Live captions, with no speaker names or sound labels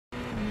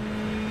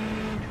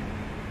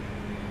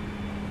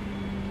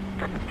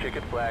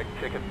Checkered flag,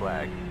 checkered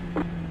flag.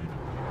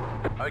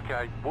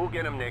 Okay, we'll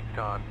get him next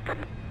time.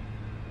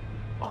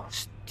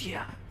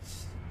 Hostia.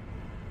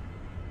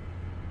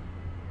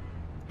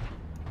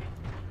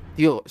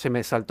 Tío, se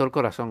me saltó el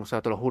corazón, o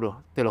sea, te lo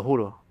juro, te lo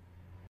juro.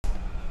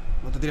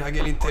 No te tires aquí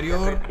al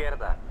interior.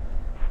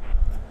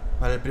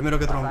 Vale, el primero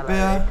que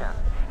trompea.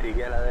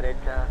 Sigue a la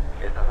derecha,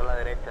 estás a la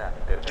derecha.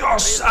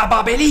 ¡Dios! ¡A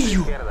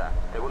papelillo!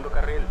 Segundo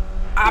carril.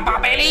 ¡A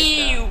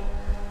papelillo!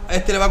 A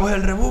este le va a coger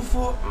el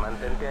rebufo.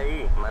 Mantente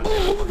ahí,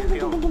 mantén tu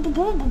posición.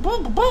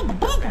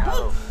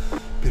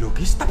 ¿Pero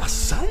qué está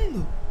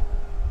pasando?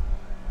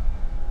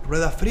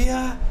 Rueda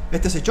fría.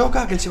 Este se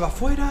choca, que él se va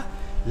afuera.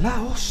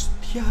 ¡La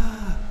hostia!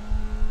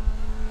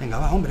 Venga,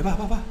 va, hombre, va.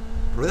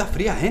 Rueda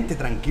fría, gente.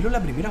 Tranquilo en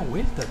la primera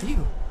vuelta,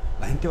 tío.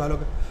 La gente va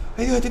loca.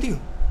 ¡Ay, Dios, este tío!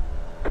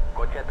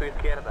 Coche a tu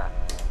izquierda.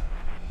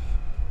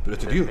 Pero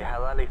este tío.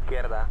 Despejado a la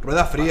izquierda.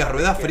 Rueda fría,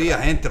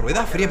 gente.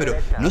 Rueda fría, pero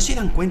no se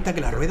dan cuenta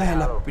que las ruedas en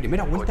la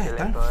primera vuelta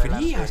están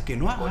frías, que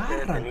no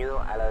agarran. Detenido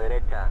a la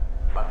derecha.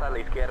 Pasa a la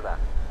izquierda.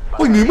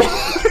 ¡Ay, mi madre!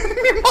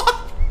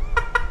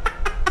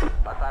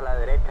 Pasa a la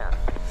derecha.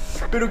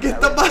 ¿Pero qué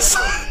está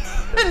pasando?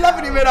 Es la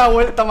primera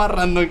vuelta más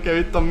random que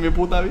he visto en mi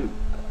puta vida.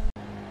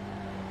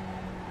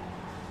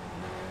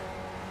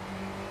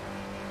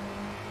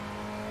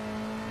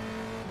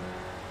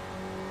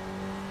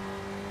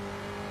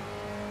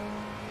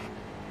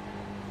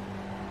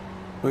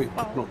 Oi,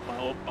 não.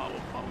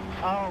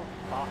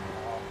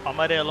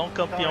 Amarelão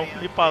campeão que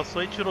me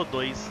passou e tirou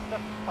 2.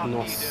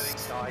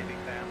 Nossa.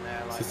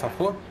 Se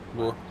safou?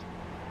 Boa.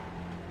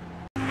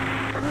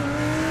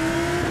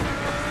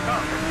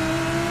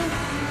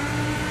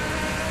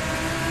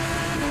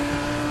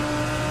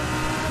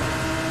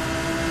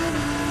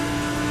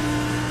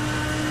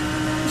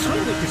 What's wrong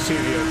with this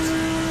idiot?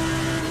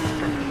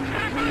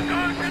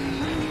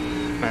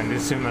 Man,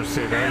 this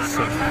Mercedes is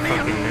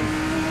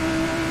fucking...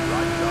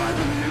 Right side,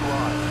 too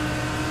wide.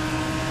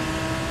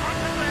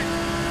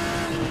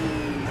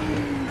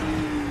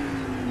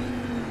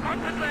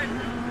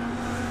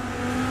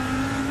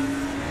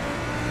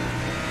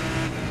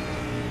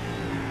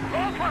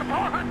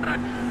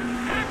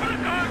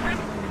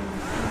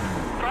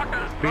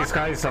 This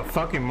guy is a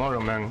fucking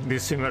moron, man.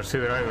 This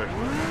Mercedes driver.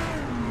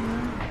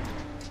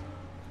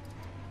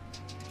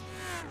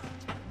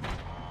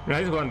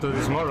 Nice one to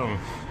this moron.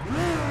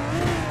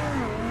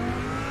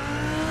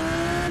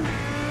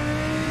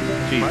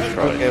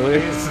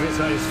 This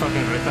guy is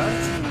fucking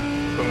retarded.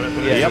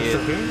 Congratulations to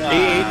him.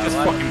 He just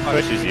fucking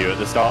pushes you at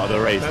the start of the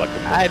race like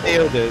a... I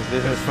deal this.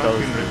 This is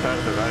fucking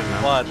retarded right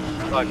now. What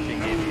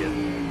fucking idiot.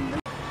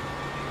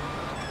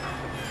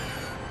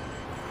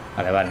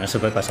 Vale, no se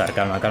puede pasar.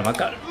 Calma.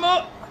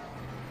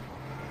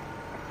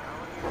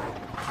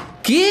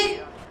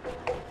 ¿Qué?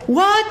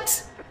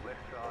 What?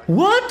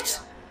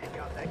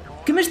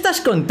 ¿Qué me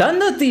estás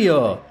contando,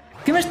 tío?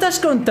 ¿Qué me estás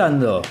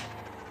contando?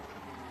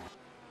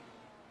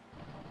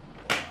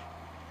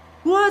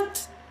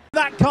 What?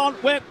 That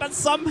can't work, but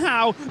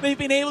somehow they've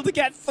been able to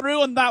get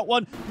through on that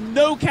one.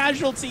 No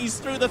casualties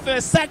through the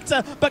first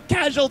sector, but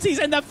casualties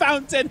in the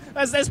fountain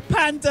as there's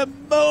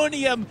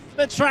pandemonium.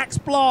 The track's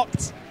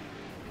blocked.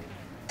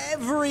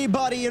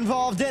 Everybody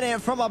involved in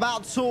it from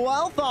about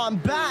 12th on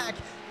back,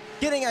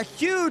 getting a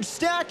huge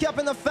stack up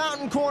in the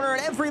fountain corner,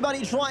 and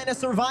everybody trying to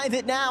survive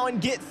it now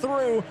and get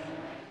through.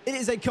 It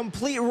is a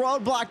complete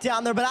roadblock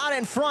down there, but out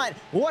in front,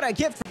 what a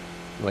gift.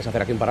 ¿Lo vais a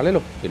hacer aquí en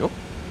paralelo? ¿Sí, no?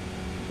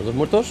 ¿Los dos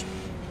muertos?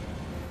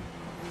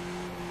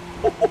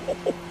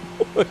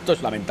 Esto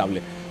es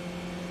lamentable.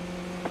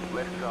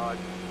 Left side.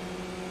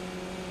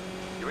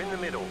 You're in the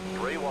middle,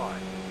 3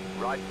 wide.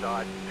 Right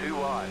side, 2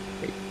 wide.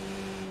 Okay.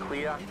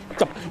 Clear.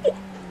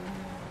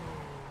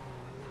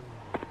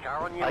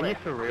 Car on your Are you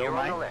left. for real, Clear on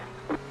mate? the left.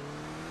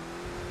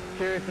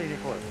 Seriously,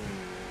 Nicholas.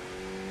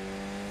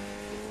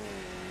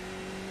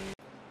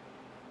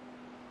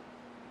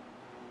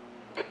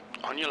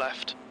 On your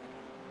left.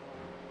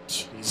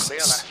 Clear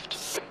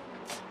left.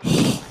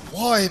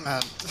 Why,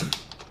 man?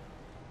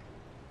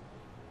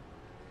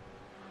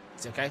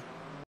 Is it okay?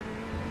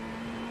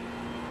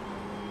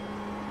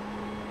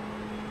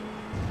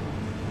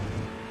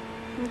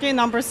 Okay,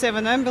 number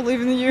 7, I'm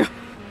believing in you.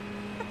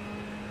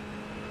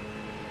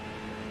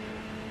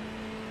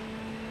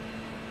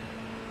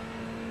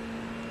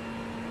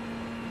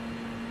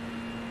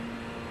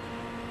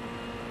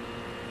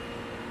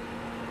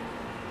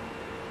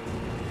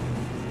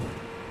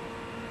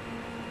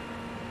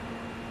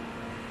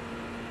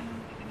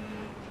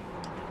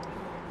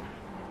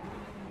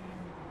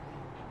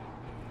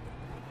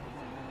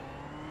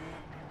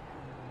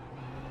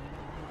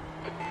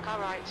 Car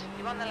right,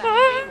 you're on the left,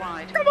 3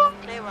 wide. Come on.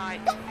 Clear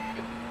right.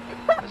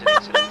 There's an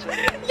incident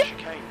at the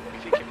chicane. You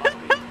think it might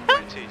be?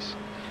 Where it is.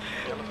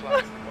 Yellow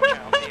flag. Watch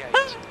out,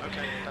 P8.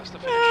 Okay, that's the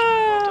finish.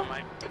 Well done,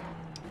 mate.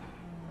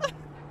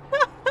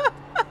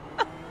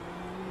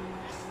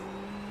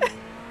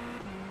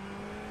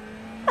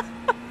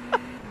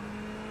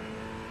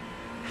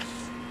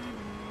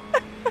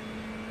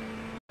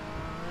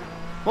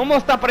 Vamos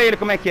mostrar pra ele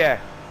como é que é.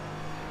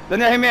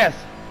 Dando arremesso.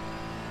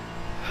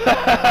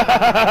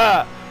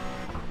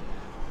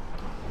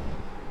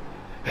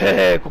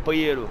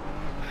 Companheiro.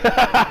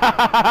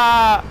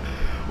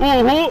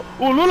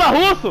 O Lula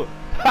russo.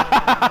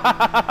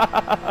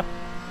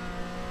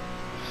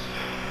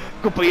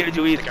 Companheiro de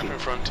uísque.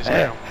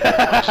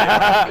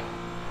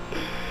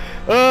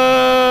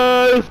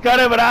 Os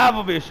caras é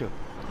bravo, bicho.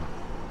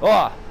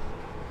 Ó.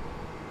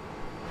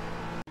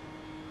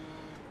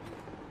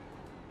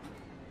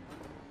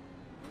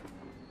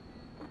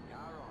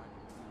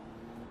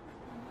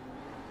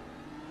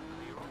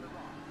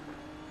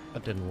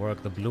 That didn't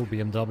work. The blue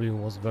BMW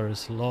was very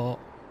slow.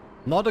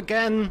 Not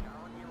again!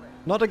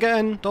 Not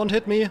again! Don't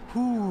hit me!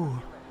 Whew.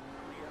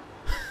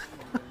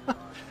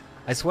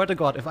 I swear to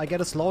God, if I get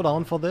a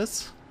slowdown for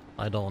this,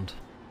 I don't.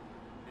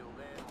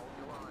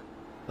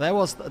 That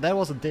was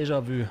a deja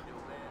vu.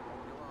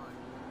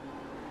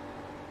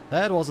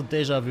 That was a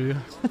deja vu.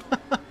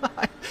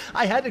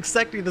 I had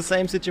exactly the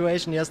same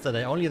situation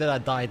yesterday, only that I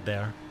died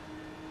there.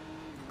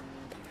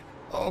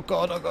 Oh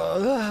God, oh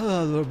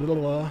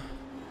God.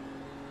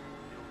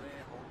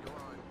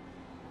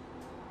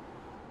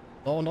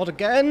 Oh, not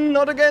again!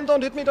 Not again!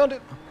 Don't hit me! Don't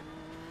hit...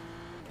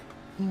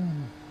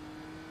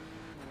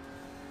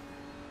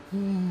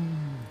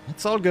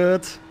 It's all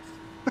good.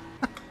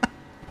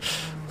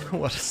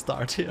 What a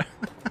start here.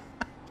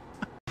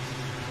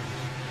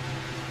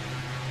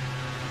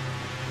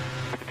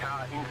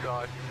 Car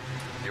inside.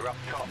 You're up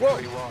top, 3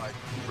 wide.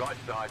 Right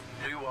side,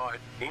 2 wide.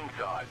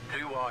 Inside,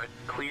 2 wide.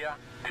 Clear,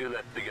 2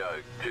 left to go.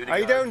 2 to go.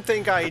 I don't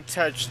think I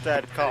touched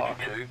that car.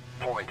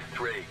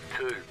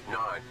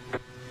 32.329.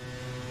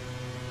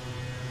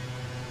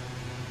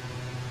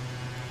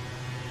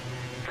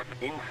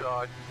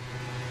 Inside.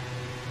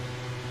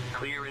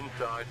 Clear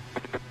inside.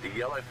 The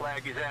yellow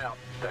flag is out.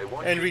 They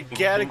want And you we in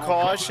get a single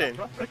caution.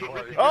 file.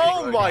 Close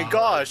Oh the my road.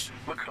 gosh!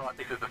 Looks like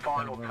this is the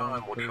final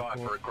time we'll try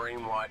for a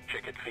green light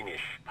checkered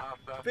finish.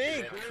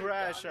 Big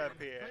crash up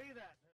here.